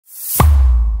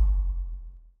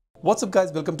What's up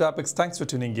guys, welcome to Apex. Thanks for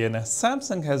tuning in.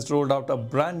 Samsung has rolled out a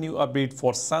brand new update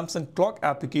for Samsung clock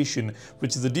application,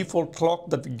 which is the default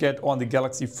clock that we get on the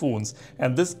Galaxy phones,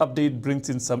 and this update brings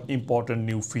in some important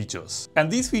new features. And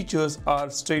these features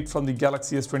are straight from the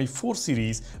Galaxy S24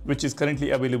 series, which is currently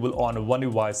available on One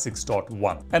UI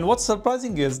 6.1. And what's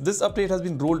surprising is this update has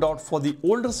been rolled out for the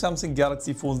older Samsung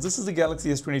Galaxy phones. This is the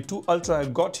Galaxy S22 Ultra I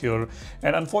got here,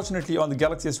 and unfortunately on the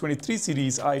Galaxy S23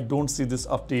 series I don't see this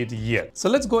update yet. So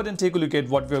let's go ahead and take a look at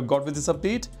what we have got with this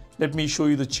update. Let me show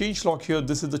you the changelog here.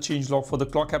 This is the changelog for the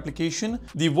clock application.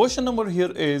 The version number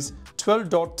here is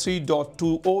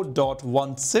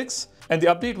 12.3.20.16 and the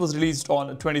update was released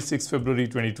on 26 February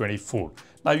 2024.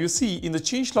 Now you see in the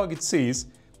changelog it says,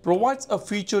 provides a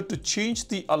feature to change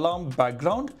the alarm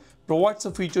background, provides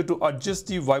a feature to adjust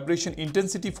the vibration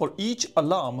intensity for each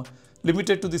alarm,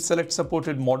 limited to the select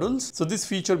supported models. So this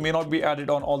feature may not be added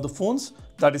on all the phones.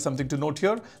 That is something to note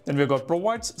here. Then we've got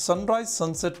provides sunrise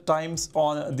sunset times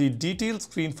on the detail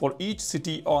screen for each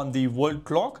city on the world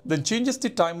clock. Then changes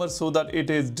the timer so that it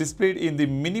is displayed in the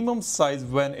minimum size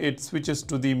when it switches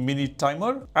to the mini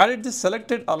timer. Added the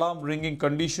selected alarm ringing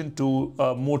condition to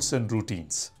modes and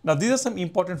routines. Now these are some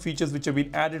important features which have been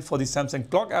added for the Samsung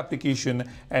clock application,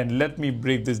 and let me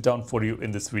break this down for you in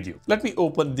this video. Let me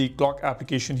open the clock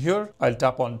application here. I'll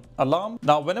tap on alarm.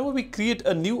 Now whenever we create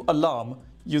a new alarm,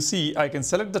 you see I can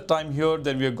select the time here,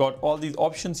 then we have got all these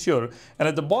options here, and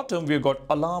at the bottom we have got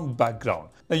alarm background.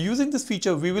 Now using this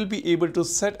feature we will be able to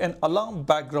set an alarm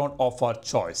background of our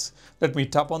choice. Let me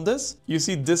tap on this. You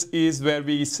see this is where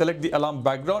we select the alarm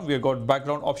background. We have got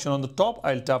background option on the top.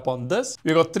 I'll tap on this. We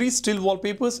have got 3 still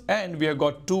wallpapers and we have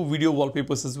got 2 video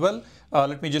wallpapers as well.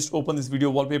 Let me just open this video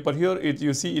wallpaper here.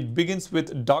 You see it begins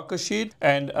with darker shade,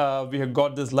 and we have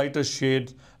got this lighter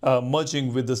shade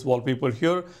merging with this wallpaper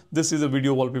here. This is a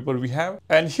video wallpaper we have,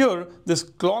 and here this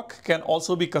clock can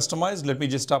also be customized. Let me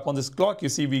just tap on this clock. You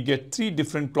see we get 3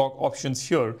 different clock options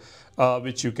here,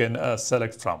 which you can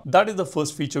select from. That is the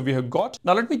first feature we have got.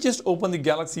 Now let me just open the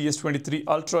Galaxy S23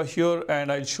 Ultra here,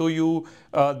 and I'll show you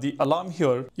the alarm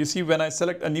here. You see when I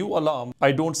select a new alarm,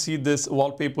 I don't see this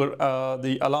wallpaper,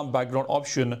 the alarm background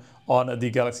option on the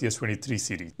Galaxy S23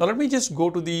 series. Now let me just go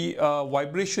to the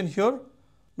vibration here.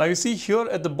 Now you see here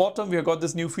at the bottom we have got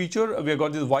this new feature. We have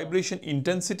got this vibration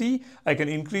intensity. I can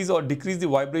increase or decrease the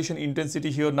vibration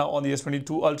intensity here now on the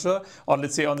S22 Ultra, or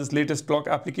let's say on this latest clock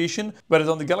application. Whereas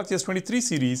on the Galaxy S23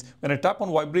 series, when I tap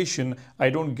on vibration, I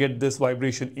don't get this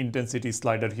vibration intensity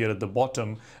slider here at the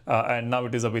bottom, and now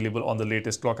it is available on the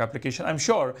latest clock application. I'm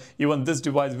sure even this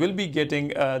device will be getting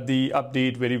the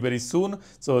update very soon.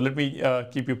 So let me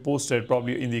keep you posted.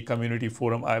 Probably in the community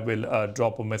forum I will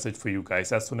drop a message for you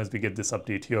guys as soon as we get this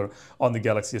update here on the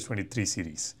Galaxy S23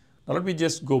 series. Now let me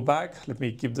just go back. Let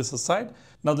me keep this aside.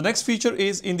 Now the next feature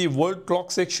is in the world clock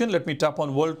section. Let me tap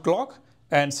on world clock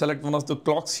and select one of the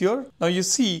clocks here. Now you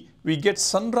see we get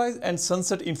sunrise and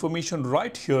sunset information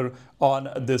right here on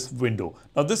this window.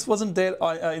 Now this wasn't there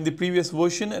in the previous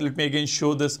version, and let me again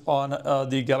show this on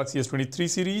the Galaxy S23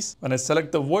 series. When I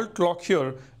select the world clock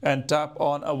here and tap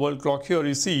on a world clock here,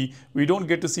 you see we don't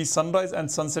get to see sunrise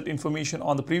and sunset information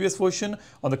on the previous version.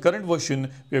 On the current version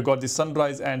we have got the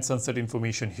sunrise and sunset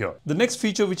information here. The next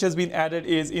feature which has been added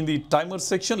is in the timer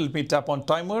section. Let me tap on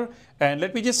timer and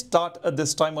let me just start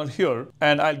this timer here,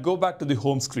 and I'll go back to the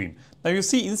home screen. Now you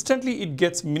see instantly it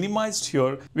gets minimized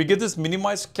here. We get this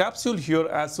minimized capsule here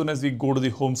as soon as we go to the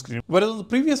home screen. Whereas on the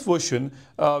previous version,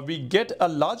 we get a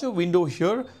larger window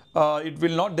here. It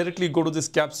will not directly go to this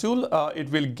capsule.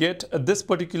 It will get this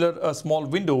particular small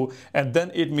window, and then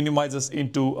it minimizes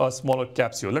into a smaller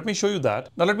capsule. Let me show you that.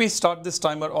 Now let me start this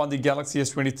timer on the Galaxy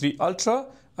S23 Ultra.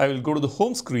 I will go to the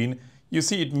home screen. You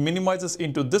see it minimizes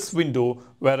into this window,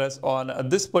 whereas on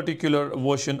this particular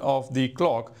version of the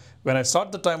clock, when I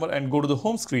start the timer and go to the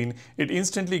home screen, it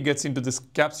instantly gets into this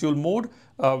capsule mode,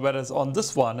 whereas on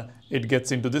this one, it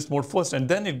gets into this mode first and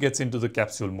then it gets into the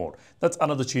capsule mode. That's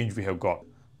another change we have got.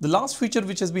 The last feature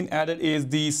which has been added is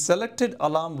the selected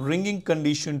alarm ringing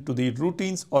condition to the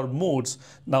routines or modes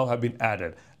now have been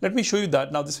added. Let me show you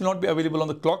that. Now this will not be available on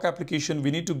the clock application. We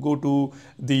need to go to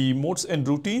the modes and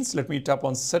routines. Let me tap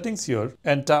on settings here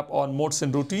and tap on modes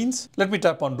and routines. Let me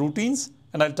tap on routines,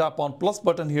 and I'll tap on plus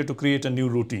button here to create a new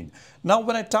routine. Now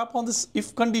when I tap on this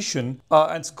if condition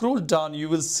and scroll down, you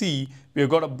will see we have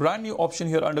got a brand new option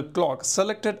here under clock,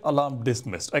 selected alarm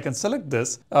dismissed. I can select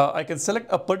this. I can select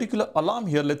a particular alarm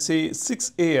here, let's say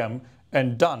 6 AM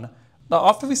and done. Now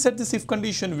after we set this if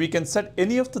condition, we can set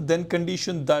any of the then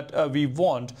condition that we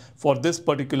want for this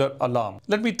particular alarm.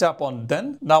 Let me tap on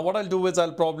then. Now what I'll do is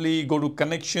I'll probably go to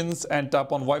connections and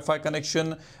tap on Wi-Fi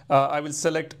connection. I will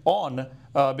select on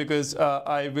because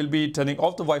I will be turning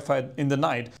off the Wi-Fi in the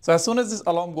night. So as soon as this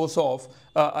alarm goes off,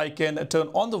 I can turn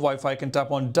on the Wi-Fi, I can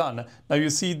tap on done. Now you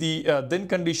see the then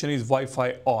condition is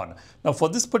Wi-Fi on. Now for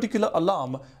this particular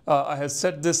alarm, I have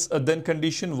set this then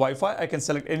condition Wi-Fi. I can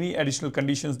select any additional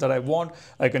conditions that I want.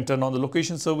 I can turn on the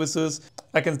location services,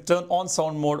 I can turn on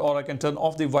sound mode, or I can turn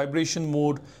off the vibration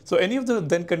mode. So any of the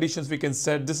then conditions we can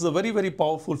set. This is a very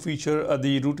powerful feature,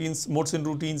 the routines, modes and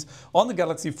routines on the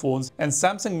Galaxy phones, and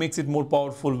Samsung makes it more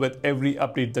powerful with every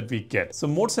update that we get. So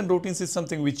modes and routines is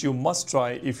something which you must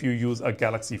try if you use a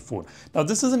Galaxy phone. Now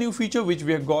this is a new feature which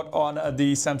we have got on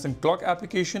the Samsung Clock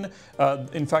application.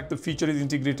 In fact, the feature is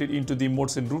integrated into the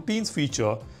modes and routines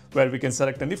feature, where we can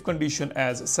select an if condition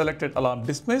as selected alarm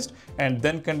dismissed and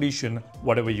then condition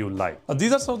whatever you like. Now,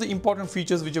 these are some of the important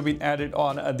features which have been added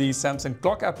on the Samsung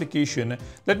Clock application.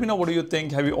 Let me know what do you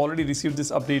think. Have you already received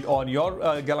this update on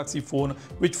your Galaxy phone?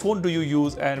 Which phone do you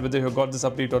use, and whether you have got this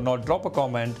update or not, drop a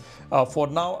comment. For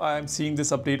now, I am seeing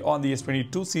this update on the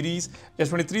S22 series.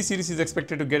 S23 series is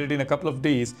expected to get it in a couple of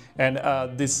days, and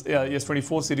this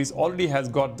S24 series already has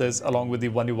got this along with the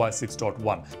One UI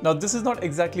 6.1. Now this is not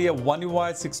exactly a One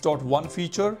UI 6.1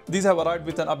 feature. These have arrived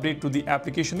with an update to the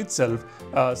application itself,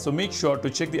 so make sure to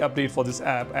check the update for this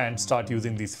app and start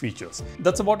using these features.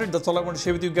 That's about it. That's all I want to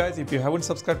share with you guys. If you haven't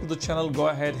subscribed to the channel, go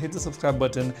ahead, hit the subscribe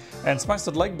button and smash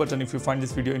that like button if you find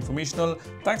this video informational.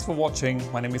 Thanks for watching.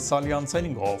 My name is Salyan,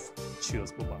 signing off.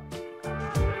 Cheers, bye-bye.